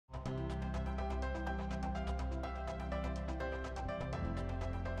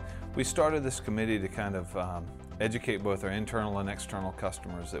We started this committee to kind of educate both our internal and external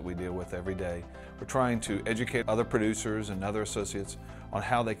customers that we deal with every day. We're trying to educate other producers and other associates on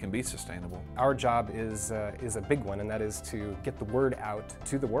how they can be sustainable. Our job is a big one, and that is to get the word out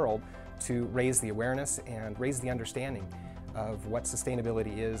to the world to raise the awareness and raise the understanding of what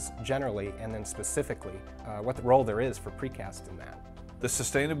sustainability is generally, and then specifically what the role there is for precast in that. The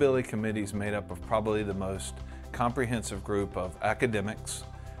Sustainability Committee is made up of probably the most comprehensive group of academics,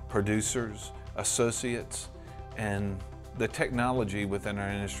 producers, associates, and the technology within our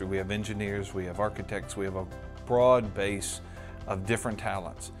industry. We have engineers, we have architects, we have a broad base of different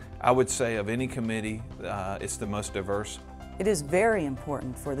talents. I would say of any committee, it's the most diverse. It is very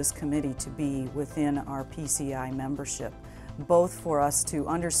important for this committee to be within our PCI membership, both for us to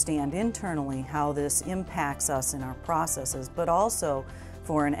understand internally how this impacts us in our processes, but also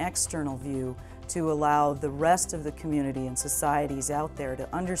for an external view to allow the rest of the community and societies out there to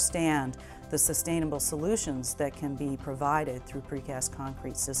understand the sustainable solutions that can be provided through precast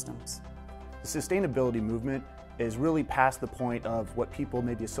concrete systems. The sustainability movement is really past the point of what people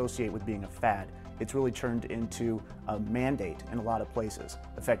maybe associate with being a fad. It's really turned into a mandate in a lot of places,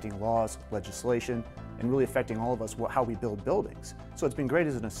 affecting laws, legislation, and really affecting all of us how we build buildings. So it's been great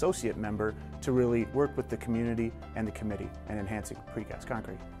as an associate member to really work with the community and the committee in enhancing precast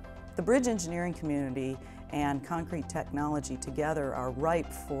concrete. The bridge engineering community and concrete technology together are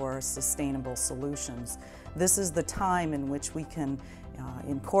ripe for sustainable solutions. This is the time in which we can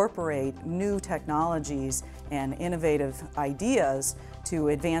incorporate new technologies and innovative ideas to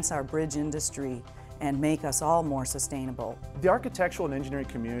advance our bridge industry and make us all more sustainable. The architectural and engineering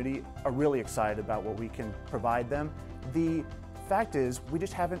community are really excited about what we can provide them. The fact is, we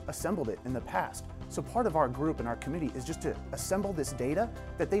just haven't assembled it in the past. So part of our group and our committee is just to assemble this data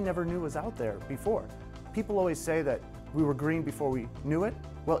that they never knew was out there before. People always say that we were green before we knew it.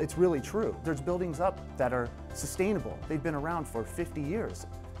 Well, it's really true. There's buildings up that are sustainable. They've been around for 50 years.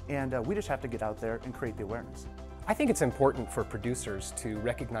 And we just have to get out there and create the awareness. I think it's important for producers to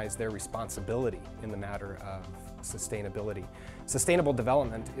recognize their responsibility in the matter of sustainability. Sustainable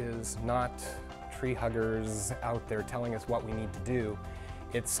development is not tree huggers out there telling us what we need to do.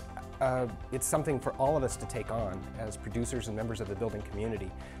 It's something for all of us to take on as producers and members of the building community.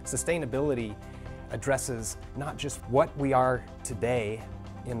 Sustainability addresses not just what we are today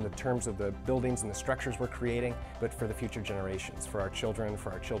in the terms of the buildings and the structures we're creating, but for the future generations, for our children,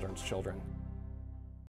 for our children's children.